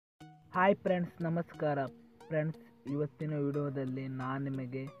Hi friends, ನಮಸ್ಕಾರ friends. ಇವತ್ತಿನ ವಿಡಿಯೋದಲ್ಲಿ ನಾನು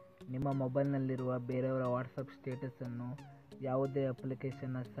ನಿಮಗೆ ನಿಮ್ಮ ಮೊಬೈಲ್ನಲ್ಲಿರುವ ಬೇರೆಯವರ ವಾಟ್ಸಪ್ ಸ್ಟೇಟಸನ್ನು ಯಾವುದೇ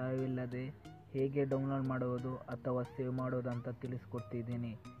ಅಪ್ಲಿಕೇಶನ್ನ ಸಹಾಯವಿಲ್ಲದೆ ಹೇಗೆ ಡೌನ್ಲೋಡ್ ಮಾಡುವುದು ಅಥವಾ ಸೇವ್ ಮಾಡುವುದು ಅಂತ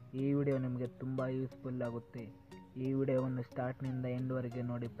ತಿಳಿಸ್ಕೊಡ್ತಿದ್ದೀನಿ. ಈ ವಿಡಿಯೋ ನಿಮಗೆ ತುಂಬ ಯೂಸ್ಫುಲ್ ಆಗುತ್ತೆ. ಈ ವಿಡಿಯೋವನ್ನು ಸ್ಟಾರ್ಟ್ನಿಂದ ಎಂಡ್ವರೆಗೆ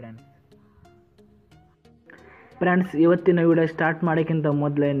ನೋಡಿ ಫ್ರೆಂಡ್ಸ್. ಇವತ್ತಿನ ವಿಡಿಯೋ ಸ್ಟಾರ್ಟ್ ಮಾಡೋಕ್ಕಿಂತ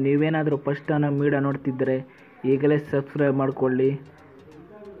ಮೊದಲೇ ನೀವೇನಾದರೂ ಫಸ್ಟ್ ನಮ್ಮ ವಿಡಿಯೋ ನೋಡ್ತಿದ್ದರೆ ಈಗಲೇ ಸಬ್ಸ್ಕ್ರೈಬ್ ಮಾಡಿಕೊಳ್ಳಿ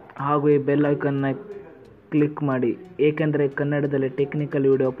ಹಾಗೂ ಈ ಬೆಲ್ ಐಕನ್ನ ಕ್ಲಿಕ್ ಮಾಡಿ, ಏಕೆಂದರೆ ಕನ್ನಡದಲ್ಲಿ ಟೆಕ್ನಿಕಲ್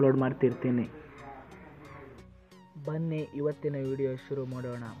ವಿಡಿಯೋ ಅಪ್ಲೋಡ್ ಮಾಡ್ತಿರ್ತೀನಿ. ಬನ್ನಿ ಇವತ್ತಿನ ವಿಡಿಯೋ ಶುರು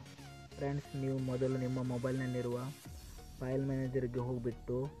ಮಾಡೋಣ. ಫ್ರೆಂಡ್ಸ್, ನೀವು ಮೊದಲು ನಿಮ್ಮ ಮೊಬೈಲ್ನಲ್ಲಿರುವ ಫೈಲ್ ಮ್ಯಾನೇಜರ್ಗೆ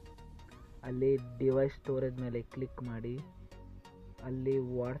ಹೋಗಿಬಿಟ್ಟು ಅಲ್ಲಿ ಡಿವೈಸ್ ಸ್ಟೋರೇಜ್ ಮೇಲೆ ಕ್ಲಿಕ್ ಮಾಡಿ, ಅಲ್ಲಿ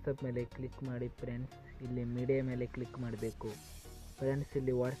ವಾಟ್ಸಪ್ ಮೇಲೆ ಕ್ಲಿಕ್ ಮಾಡಿ. ಫ್ರೆಂಡ್ಸ್, ಇಲ್ಲಿ ಮೀಡಿಯಾ ಮೇಲೆ ಕ್ಲಿಕ್ ಮಾಡಬೇಕು. ಫ್ರೆಂಡ್ಸ್,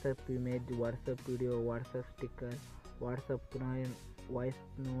 ಇಲ್ಲಿ WhatsApp image, WhatsApp video, WhatsApp sticker, WhatsApp voice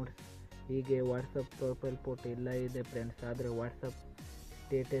notes, ಹೀಗೆ ವಾಟ್ಸಪ್ ಪ್ರೊಫೈಲ್ ಫೋಟೋ ಎಲ್ಲ ಇದೆ ಫ್ರೆಂಡ್ಸ್. ಆದರೆ ವಾಟ್ಸಪ್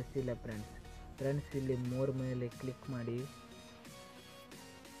ಸ್ಟೇಟಸ್ ಇಲ್ಲ ಫ್ರೆಂಡ್ಸ್. ಇಲ್ಲಿ ಮೋರ್ ಮೇಲೆ ಕ್ಲಿಕ್ ಮಾಡಿ.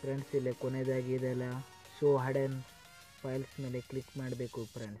 ಫ್ರೆಂಡ್ಸ್, ಇಲ್ಲಿ ಕೊನೆಯದಾಗಿ ಇದೆಲ್ಲ ಶೋ ಹಡನ್ ಫೈಲ್ಸ್ ಮೇಲೆ ಕ್ಲಿಕ್ ಮಾಡಬೇಕು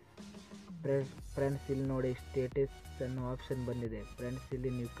ಫ್ರೆಂಡ್ಸ್. ಇಲ್ಲಿ ನೋಡಿ ಸ್ಟೇಟಸ್ ಅನ್ನೋ ಆಪ್ಷನ್ ಬಂದಿದೆ ಫ್ರೆಂಡ್ಸ್.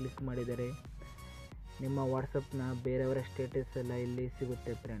 ಇಲ್ಲಿ ನೀವು ಕ್ಲಿಕ್ ಮಾಡಿದರೆ ನಿಮ್ಮ ವಾಟ್ಸಪ್ನ ಬೇರೆಯವರ ಸ್ಟೇಟಸ್ ಎಲ್ಲ ಇಲ್ಲಿ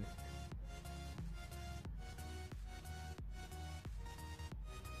ಸಿಗುತ್ತೆ ಫ್ರೆಂಡ್ಸ್.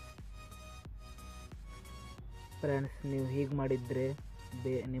 ಫ್ರೆಂಡ್ಸ್, ನೀವು ಹೀಗೆ ಮಾಡಿದರೆ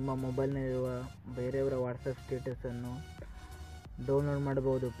ನಿಮ್ಮ ಮೊಬೈಲ್ನಲ್ಲಿರುವ ಬೇರೆಯವರ ವಾಟ್ಸಪ್ ಸ್ಟೇಟಸನ್ನು ಡೌನ್ಲೋಡ್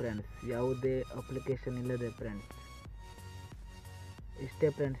ಮಾಡಬಹುದು ಫ್ರೆಂಡ್ಸ್, ಯಾವುದೇ ಅಪ್ಲಿಕೇಶನ್ ಇಲ್ಲದೆ ಫ್ರೆಂಡ್ಸ್. ಇಷ್ಟೇ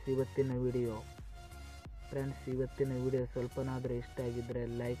ಫ್ರೆಂಡ್ಸ್ ಇವತ್ತಿನ ವಿಡಿಯೋ. ಫ್ರೆಂಡ್ಸ್, ಇವತ್ತಿನ ವಿಡಿಯೋ ಸ್ವಲ್ಪನಾದರೂ ಇಷ್ಟ ಆಗಿದ್ದರೆ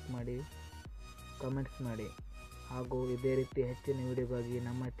ಲೈಕ್ ಮಾಡಿ, ಕಮೆಂಟ್ಸ್ ಮಾಡಿ, ಹಾಗೂ ಇದೇ ರೀತಿ ಹೆಚ್ಚಿನ ವಿಡಿಯೋಗಾಗಿ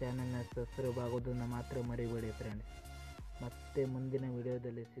ನಮ್ಮ ಚಾನಲ್ನ ಸಬ್ಸ್ಕ್ರೈಬ್ ಆಗೋದನ್ನು ಮಾತ್ರ ಮರಿಬೇಡಿ ಫ್ರೆಂಡ್ಸ್. ಮತ್ತೆ ಮುಂದಿನ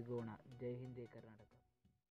ವಿಡಿಯೋದಲ್ಲಿ ಸಿಗೋಣ. ಜೈ ಹಿಂದ್, ಜೈ ಕರ್ನಾಟಕ.